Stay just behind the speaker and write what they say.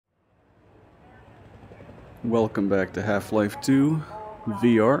Welcome back to Half-Life 2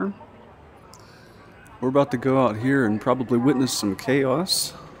 VR. We're about to go out here and probably witness some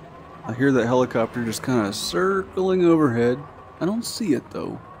chaos. I hear that helicopter just kind of circling overhead. I don't see it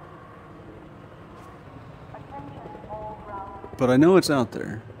though. But I know it's out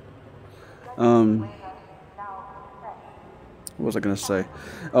there. What was I going to say?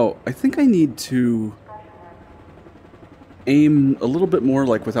 Oh, I think I need to aim a little bit more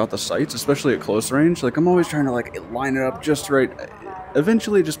like without the sights, especially at close range. Like I'm always trying to like line it up just right.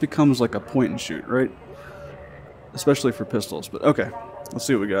 Eventually it just becomes like a point and shoot, right? Especially for pistols. But okay, let's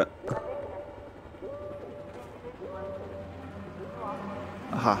see what we got.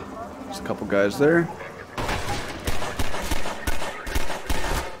 Aha, there's a couple guys there.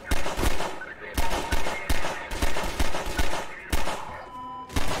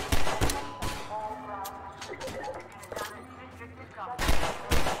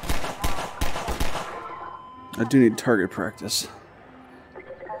 I do need target practice.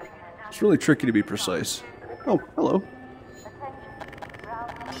 It's really tricky to be precise. Oh, hello.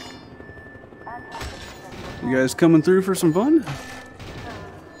 You guys coming through for some fun?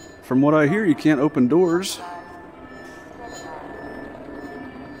 From what I hear, you can't open doors.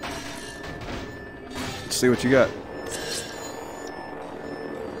 Let's see what you got.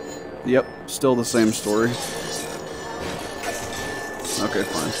 Yep, still the same story. Okay,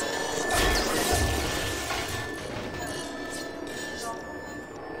 fine.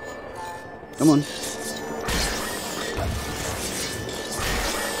 Come on.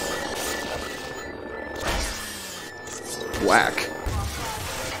 Whack.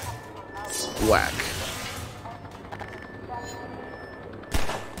 Whack.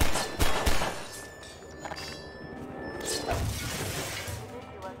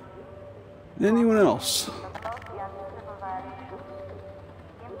 Anyone else?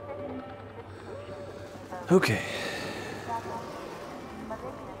 Okay.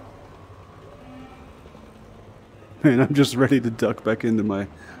 Man, I'm just ready to duck back into my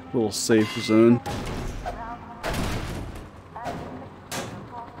little safe zone.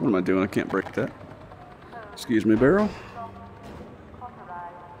 What am I doing? I can't break that. Excuse me, barrel.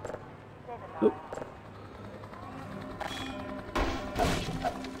 Oh.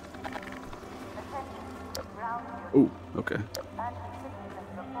 Oh, okay.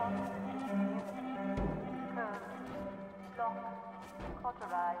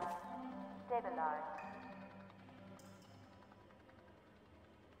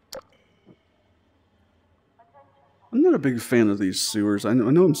 I'm not a big fan of these sewers. I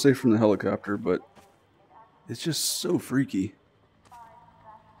know I'm safe from the helicopter, but it's just so freaky.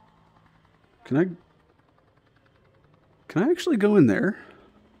 Can I actually go in there?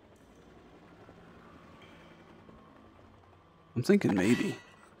 I'm thinking maybe.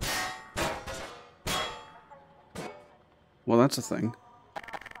 Well, that's a thing.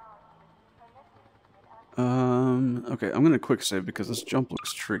 Okay, I'm gonna quick save because this jump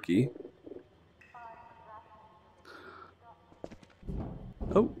looks tricky.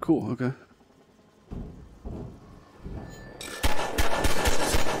 Oh, cool, okay.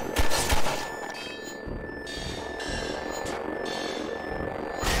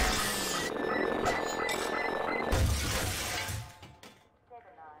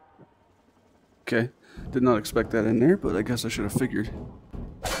 Okay, did not expect that in there, but I guess I should have figured.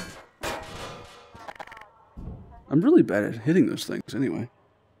 I'm really bad at hitting those things anyway.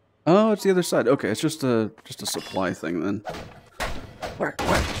 Oh, it's the other side. Okay, it's just a supply thing then. Whack,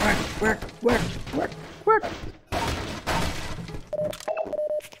 whack, whack, whack, whack, whack, whack.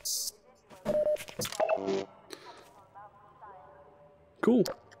 Cool.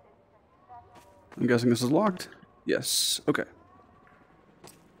 I'm guessing this is locked. Yes. Okay.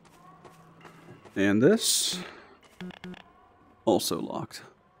 And this also locked.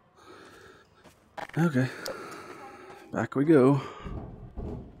 Okay. Back we go.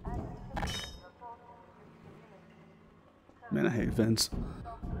 Man, I hate vents.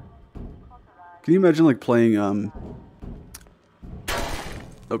 Can you imagine like playing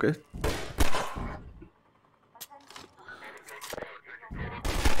okay.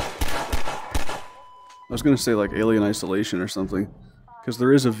 I was gonna say like Alien Isolation or something, because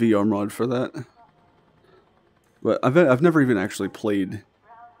there is a VR mod for that. But I've never even actually played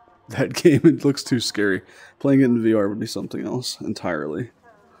that game. It looks too scary. Playing it in VR would be something else entirely.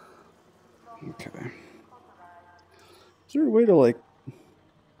 Okay. Is there a way to like,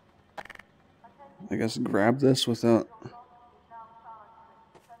 I guess, grab this without?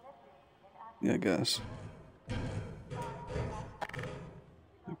 Yeah, I guess.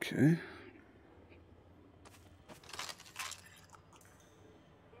 Okay.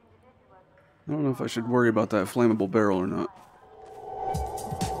 I don't know if I should worry about that flammable barrel or not.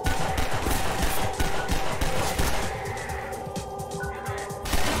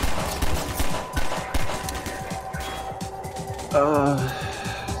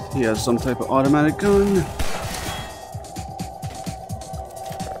 He has some type of automatic gun.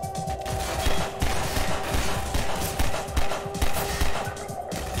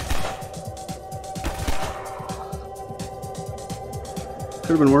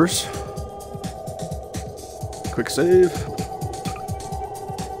 Could have been worse. Quick save.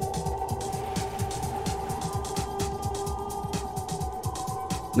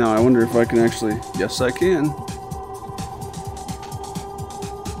 Now I wonder if I can actually... Yes, I can.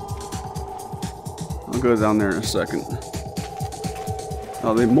 I'll go down there in a second.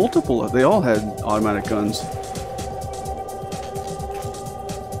 Oh, they all had automatic guns.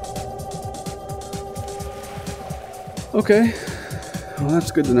 Okay. Well,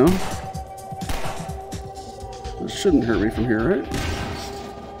 that's good to know. This shouldn't hurt me from here, right?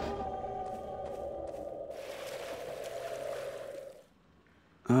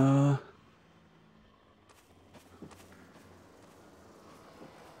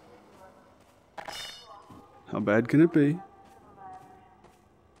 How bad can it be?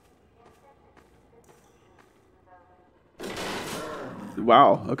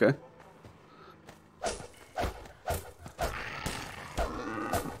 Wow, okay.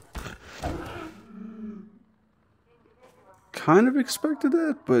 Kind of expected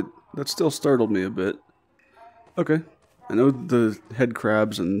that, but that still startled me a bit. Okay. I know the head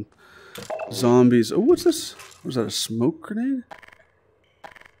crabs and zombies. Oh, what's this? Was that a smoke grenade?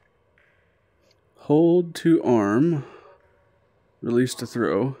 Hold to arm. Release to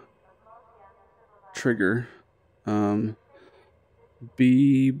throw. Trigger.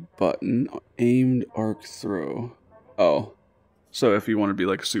 B button. Aimed arc throw. Oh. So if you want to be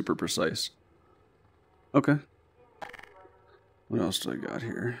like super precise. Okay. What else do I got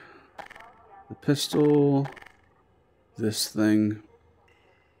here? The pistol. This thing.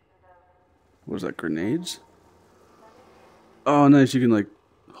 What is that? Grenades? Oh, nice. You can like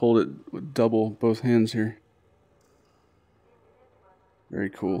hold it with double both hands here. Very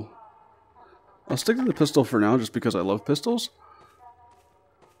cool. I'll stick to the pistol for now just because I love pistols.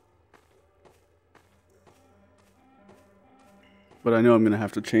 But I know I'm going to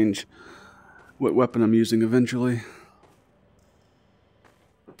have to change what weapon I'm using eventually.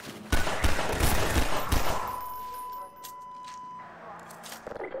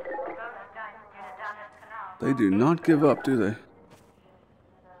 They do not give up, do they?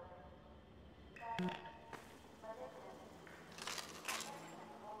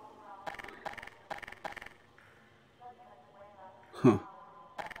 Huh.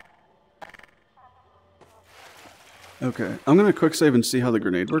 Okay, I'm gonna quick save and see how the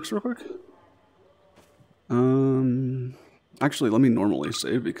grenade works real quick. Actually, let me normally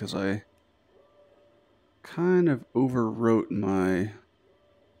save because I kind of overwrote my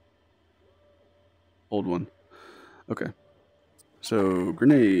old one. Okay, so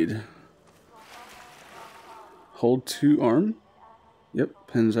grenade. Hold to arm. Yep,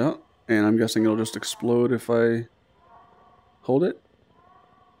 pins out. And I'm guessing it'll just explode if I hold it.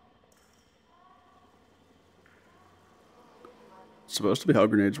 It's supposed to be how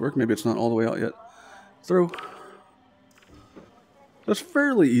grenades work. Maybe it's not all the way out yet. Throw. That's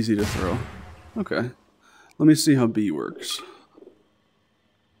fairly easy to throw. Okay. Let me see how B works.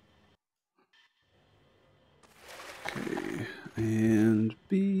 Okay. And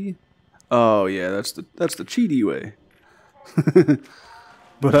B. Oh yeah, that's the cheaty way.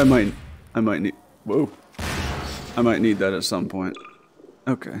 But I might need I might need that at some point.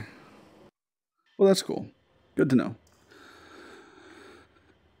 Okay. Well, that's cool. Good to know.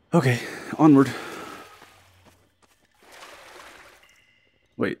 Okay, onward.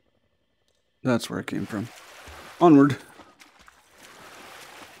 Wait. That's where it came from. Onward.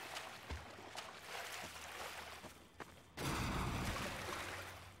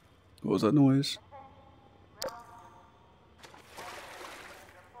 What was that noise?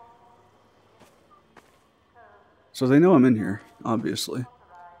 So they know I'm in here, obviously.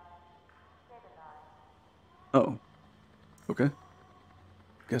 Oh. Okay.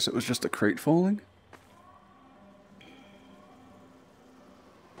 Guess it was just a crate falling?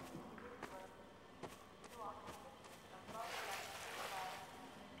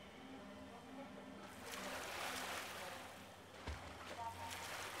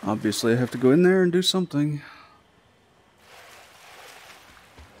 Obviously I have to go in there and do something.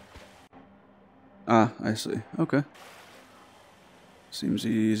 Ah, I see. Okay. Seems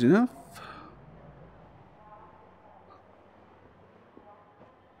easy enough.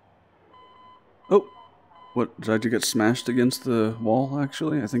 Oh! What, did I get smashed against the wall,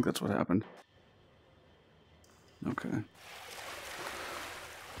 actually? I think that's what happened. Okay.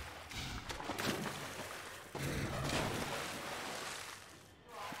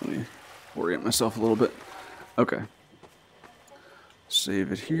 Let me orient myself a little bit. Okay.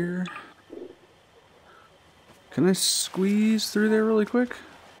 Save it here. Can I squeeze through there really quick?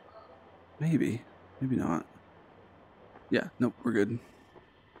 Maybe. Maybe not. Yeah, nope, we're good.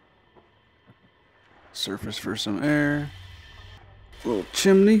 Surface for some air. Little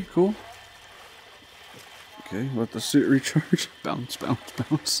chimney, cool. Okay, let the suit recharge. Bounce, bounce,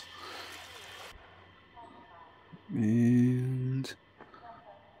 bounce. And...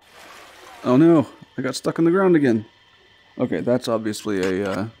 oh no, I got stuck in the ground again. Okay, that's obviously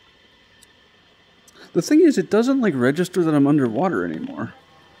a... The thing is, it doesn't like register that I'm underwater anymore.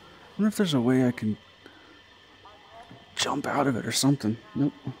 I wonder if there's a way I can jump out of it or something.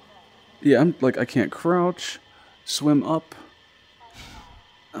 Nope. Yeah, I'm like, I can't crouch, swim up.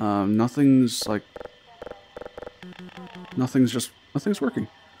 Nothing's working.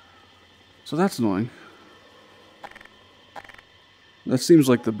 So that's annoying. That seems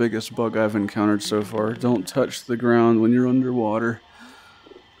like the biggest bug I've encountered so far. Don't touch the ground when you're underwater.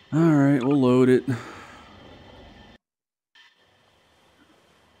 Alright, we'll load it.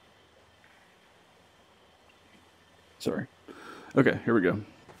 Sorry. Okay, here we go.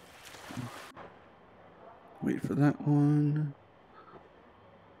 Wait for that one.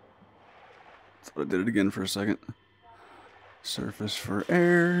 Thought I did it again for a second. Surface for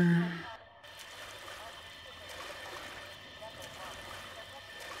air.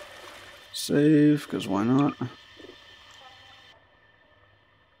 Save, because why not?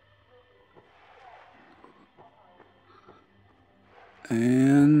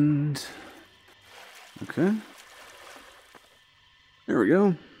 And... okay. There we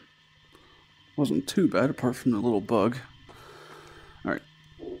go. Wasn't too bad, apart from the little bug. Alright.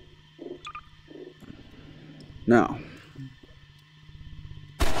 Now.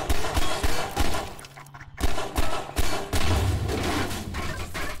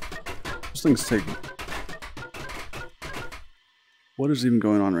 Those things take... what is even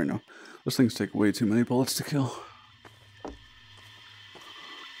going on right now? Those things take way too many bullets to kill.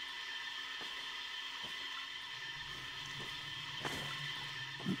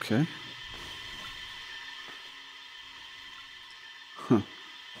 Okay. Huh.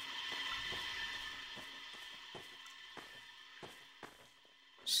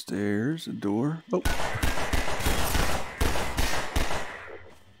 Stairs, a door. Oh.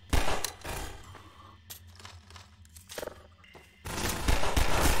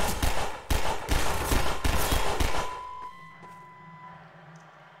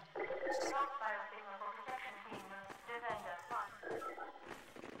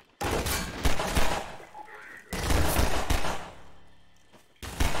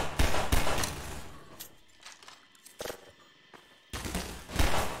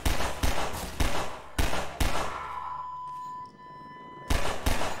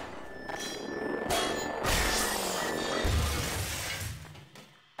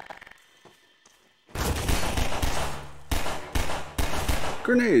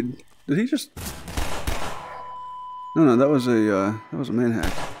 Grenade. Did he just... no, that was a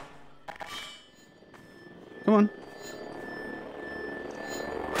manhack. Come on.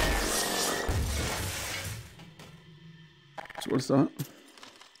 So what's that?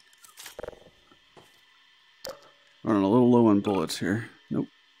 Running a little low on bullets here. Nope.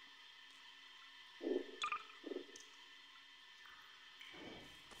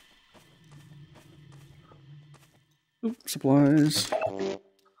 Oop, supplies.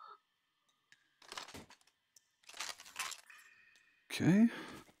 Okay.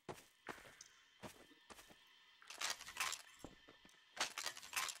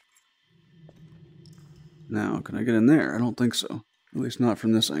 Now, can I get in there? I don't think so. At least not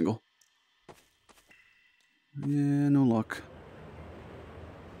from this angle. Yeah, no luck.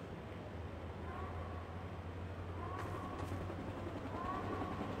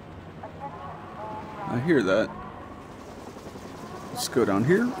 I hear that. Let's go down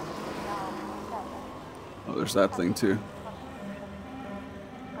here. Oh, there's that thing too.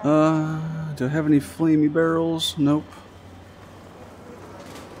 Do I have any flamey barrels? Nope.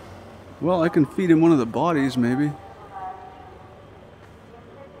 Well, I can feed him one of the bodies, maybe.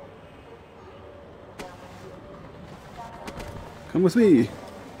 Come with me.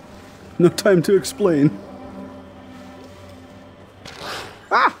 No time to explain.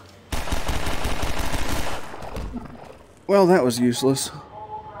 Ah! Well, that was useless.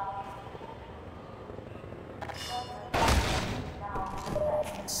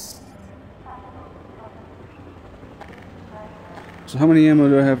 So how many ammo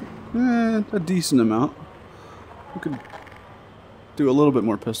do I have? A decent amount. We could do a little bit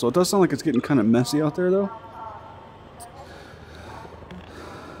more pistol. It does sound like it's getting kind of messy out there, though.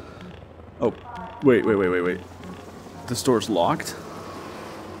 Oh, wait. This door's locked?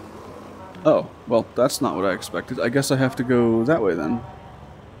 Oh, well, that's not what I expected. I guess I have to go that way, then.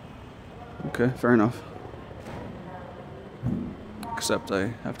 Okay, fair enough. Except I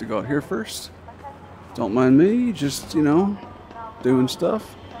have to go out here first. Don't mind me, just, you know, doing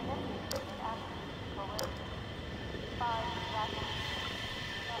stuff.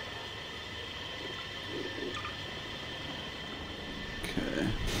 Okay.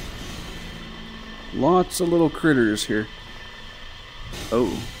 Lots of little critters here.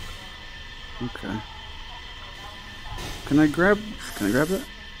 Oh. Okay. Can I grab that?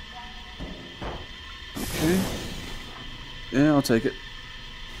 Okay. Yeah, I'll take it.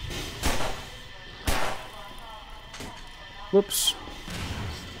 Whoops.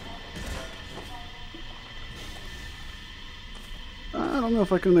 I don't know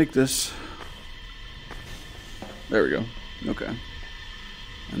if I can make this. There we go. Okay.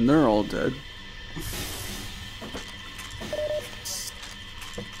 And they're all dead.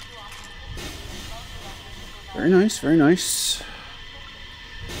 Very nice, very nice.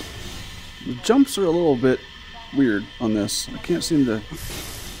 The jumps are a little bit weird on this. I can't seem to...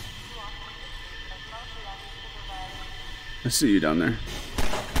 I see you down there.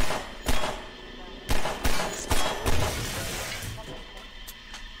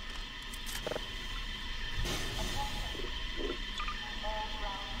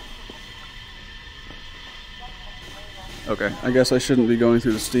 Okay, I guess I shouldn't be going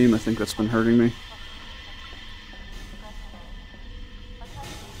through the steam. I think that's been hurting me.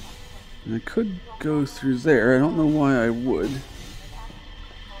 I could go through there. I don't know why I would.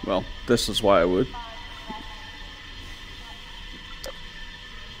 Well, this is why I would.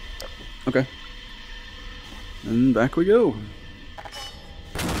 Okay. And back we go.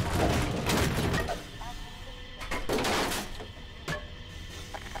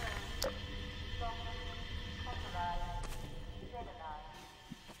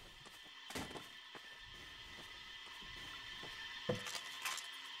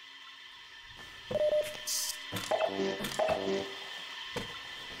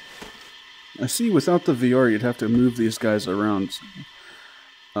 I see without the VR you'd have to move these guys around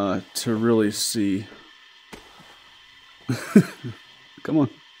to really see. Come on.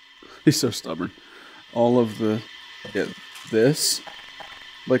 He's so stubborn. All of the... Yeah, this.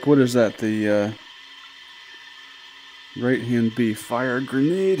 Like, what is that? The right hand B. Fire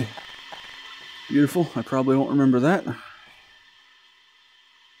grenade. Beautiful. I probably won't remember that.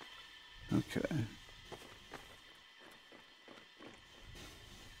 Okay.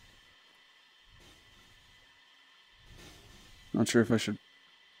 Not sure if I should...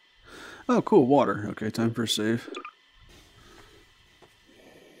 Oh, cool, water. Okay, time for a save.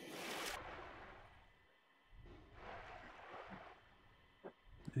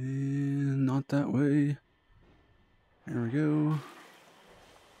 And not that way. There we go.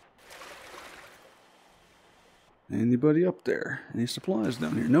 Anybody up there? Any supplies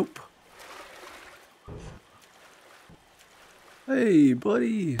down here? Nope. Hey,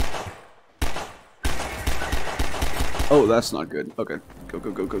 buddy! Oh, that's not good. Okay. Go,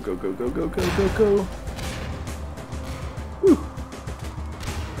 go, go, go, go, go, go, go, go, go, go. Whew.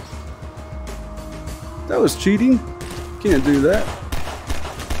 That was cheating. Can't do that.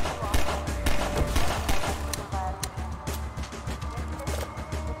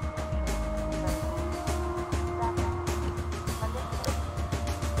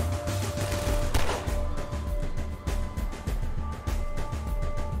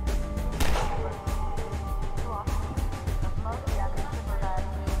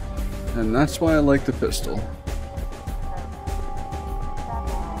 And that's why I like the pistol.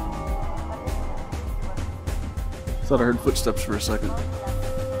 Thought I heard footsteps for a second.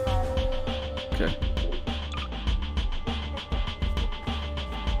 Okay.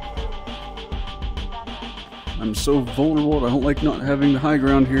 I'm so vulnerable. I don't like not having the high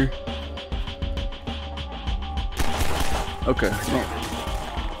ground here. Okay. Well,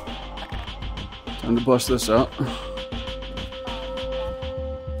 time to bust this out.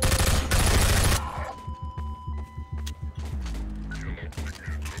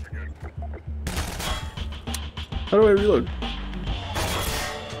 How do I reload?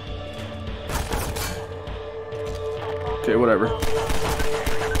 Okay, whatever.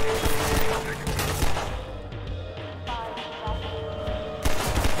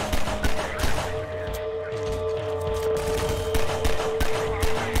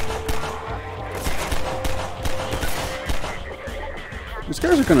 These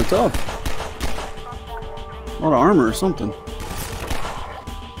guys are kind of tough. A lot of armor or something.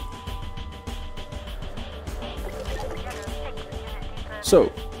 So,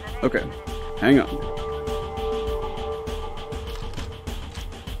 okay, hang on.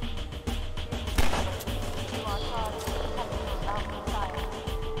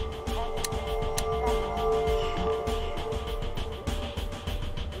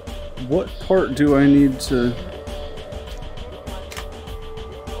 What part do I need to...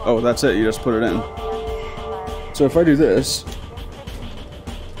 Oh, that's it, you just put it in. So if I do this...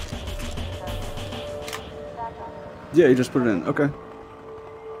 Yeah, you just put it in, okay.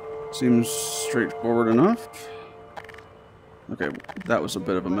 Seems straightforward enough. Okay, that was a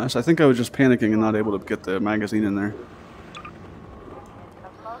bit of a mess. I think I was just panicking and not able to get the magazine in there.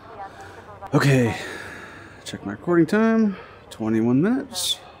 Okay, check my recording time. 21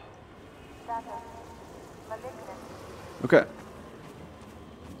 minutes. Okay.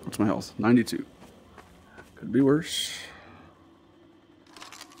 What's my health? 92. Could be worse.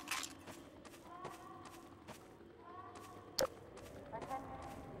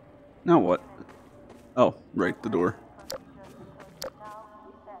 Now what? Oh, right, the door.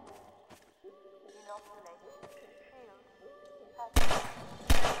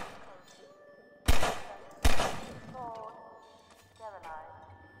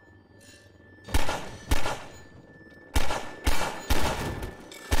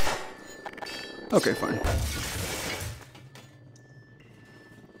 Okay, fine.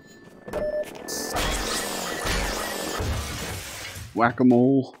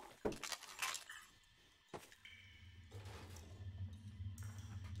 Whack-a-mole.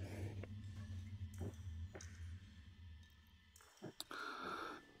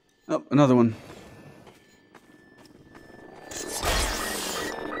 Oh, another one.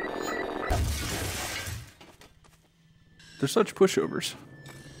 They're such pushovers.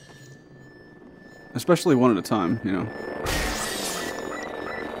 Especially one at a time, you know.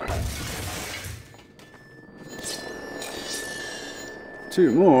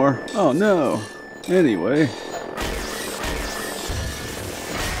 Two more. Oh no. Anyway.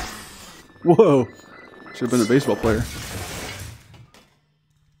 Whoa. Should have been a baseball player.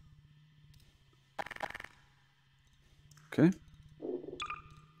 Okay.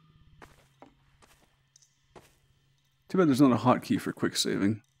 Too bad there's not a hotkey for quick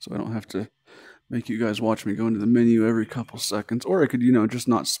saving, so I don't have to make you guys watch me go into the menu every couple seconds. Or I could, you know, just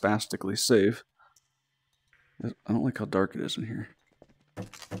not spastically save. I don't like how dark it is in here.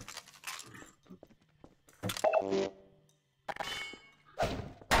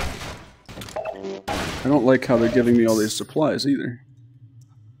 I don't like how they're giving me all these supplies either.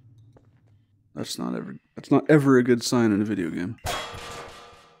 That's not ever a good sign in a video game.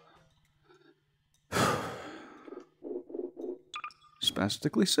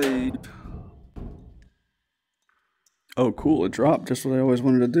 Spastically save. Oh, cool, it dropped, just what I always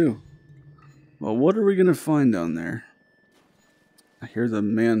wanted to do. Well, what are we gonna find down there? I hear the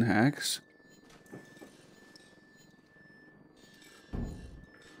man hacks.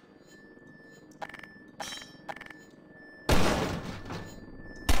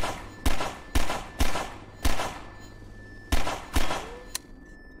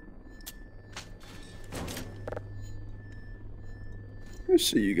 I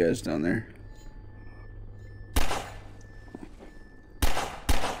see you guys down there.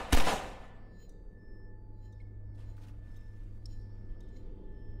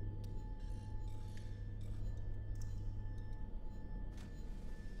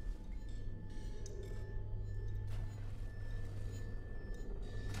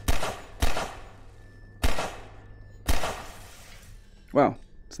 Wow,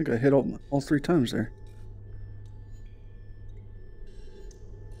 I think I hit all 3 times there.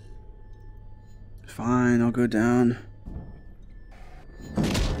 Fine, I'll go down.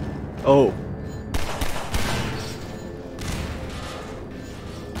 Oh.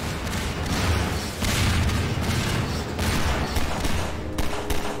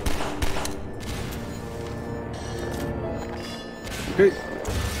 Okay.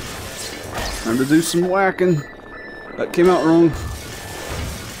 Time to do some whacking. That came out wrong.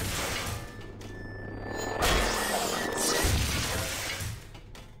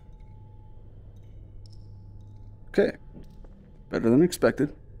 Okay, better than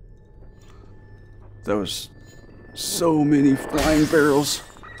expected. That was so many flying barrels.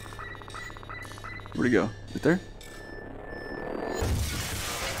 Where'd he go? Right there?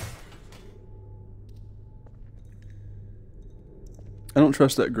 I don't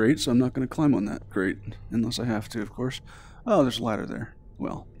trust that grate, so I'm not going to climb on that grate. Unless I have to, of course. Oh, there's a ladder there.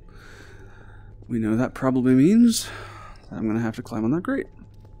 Well, we know that probably means I'm going to have to climb on that grate.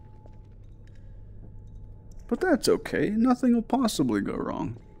 But that's okay. Nothing will possibly go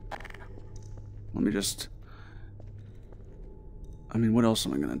wrong. Let me just... I mean, what else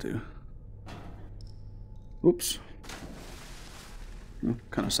am I going to do? Oops. Oh,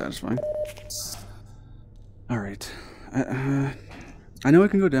 kind of satisfying. Alright. I know I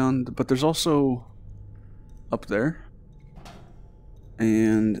can go down, but there's also... up there.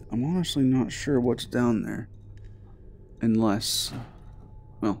 And I'm honestly not sure what's down there. Unless...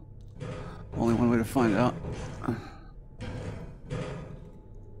 well, only one way to find out.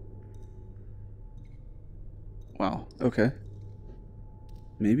 Wow, okay.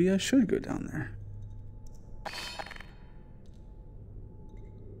 Maybe I should go down there.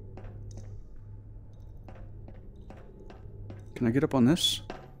 Can I get up on this?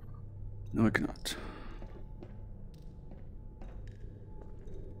 No, I cannot.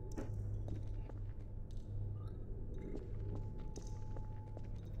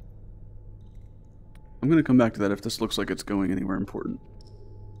 I'm going to come back to that if this looks like it's going anywhere important.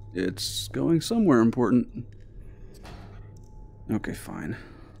 It's going somewhere important. Okay, fine.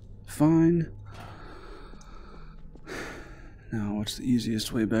 Fine. Now, what's the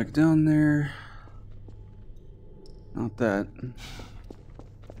easiest way back down there? Not that.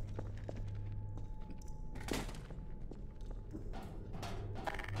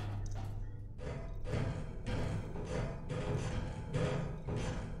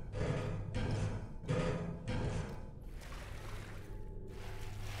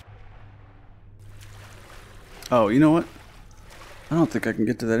 Oh, you know what? I don't think I can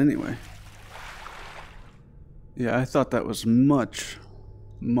get to that anyway. Yeah, I thought that was much,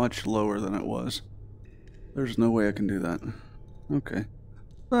 much lower than it was. There's no way I can do that. Okay.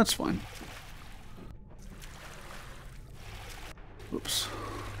 That's fine. Oops.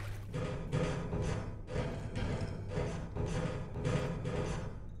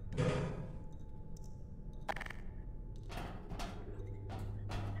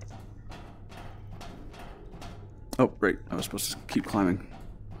 Oh, right. I was supposed to keep climbing.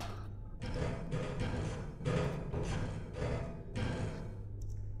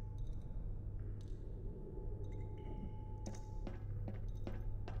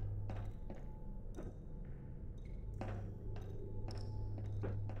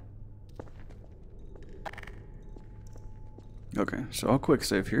 Okay, so I'll quick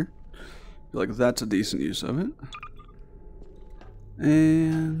save here. Feel like that's a decent use of it.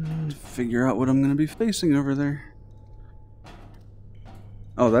 And figure out what I'm going to be facing over there.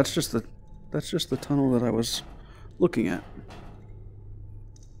 Oh, that's just the tunnel that I was looking at.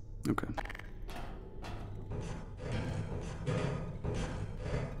 Okay.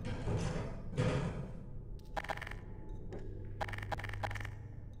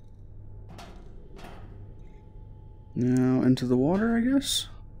 Now into the water, I guess.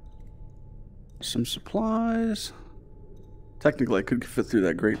 Some supplies. Technically, I could fit through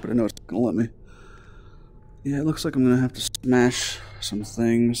that grate, but I know it's not gonna let me. Yeah, it looks like I'm gonna have to smash some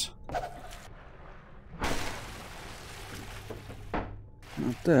things.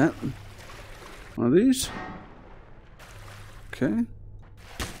 Not that. One of these. Okay.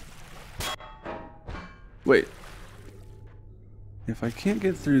 Wait. If I can't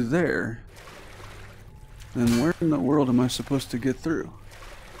get through there, then where in the world am I supposed to get through?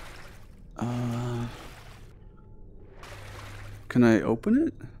 Can I open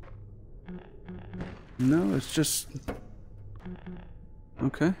it? No, it's just...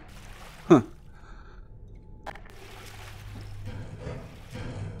 okay. Huh.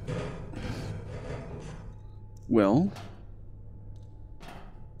 Well...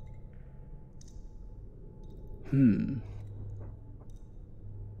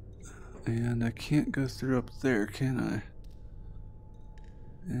 and I can't go through up there, can I?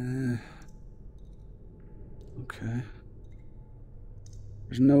 Okay.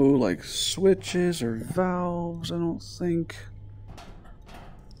 There's no, like, switches or valves, I don't think.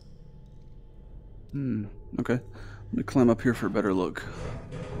 Okay. Let me climb up here for a better look.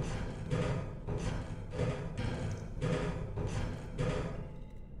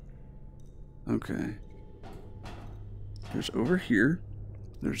 Okay. There's over here.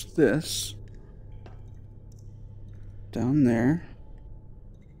 There's this. Down there.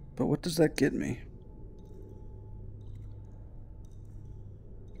 But what does that get me?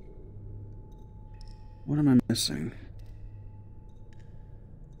 What am I missing?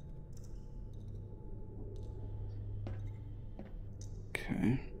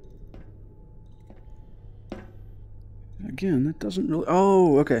 Okay. Again, that doesn't really...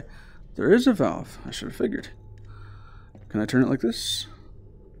 oh, okay. There is a valve. I should have figured. Can I turn it like this?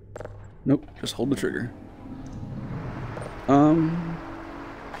 Nope, just hold the trigger.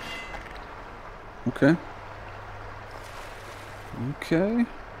 Okay. Okay.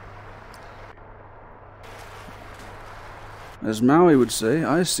 As Maui would say,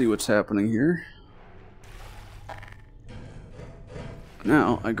 I see what's happening here.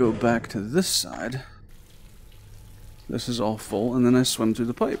 Now, I go back to this side. This is all full, and then I swim through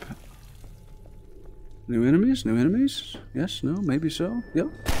the pipe. New enemies? New enemies? Yes, no, maybe so. Yep.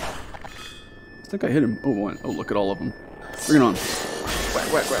 I think I hit him. Oh, one. Oh, look at all of them. Bring it on.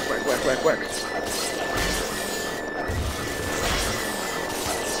 Whack, whack, whack, whack, whack, whack, whack.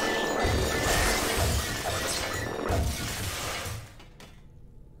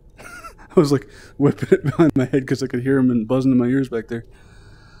 I was like whipping it behind my head because I could hear him and buzzing in my ears back there.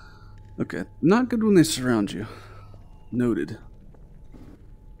 Okay, not good when they surround you. Noted.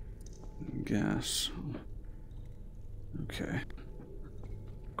 Gas. Okay.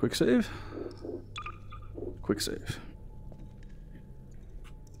 Quick save. Quick save.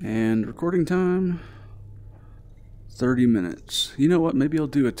 And recording time 30 minutes. You know what? Maybe I'll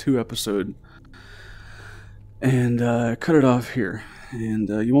do a 2-episode and cut it off here. And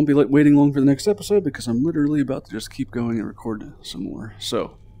you won't be waiting long for the next episode because I'm literally about to just keep going and record some more.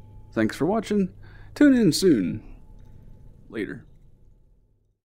 So, thanks for watching. Tune in soon. Later.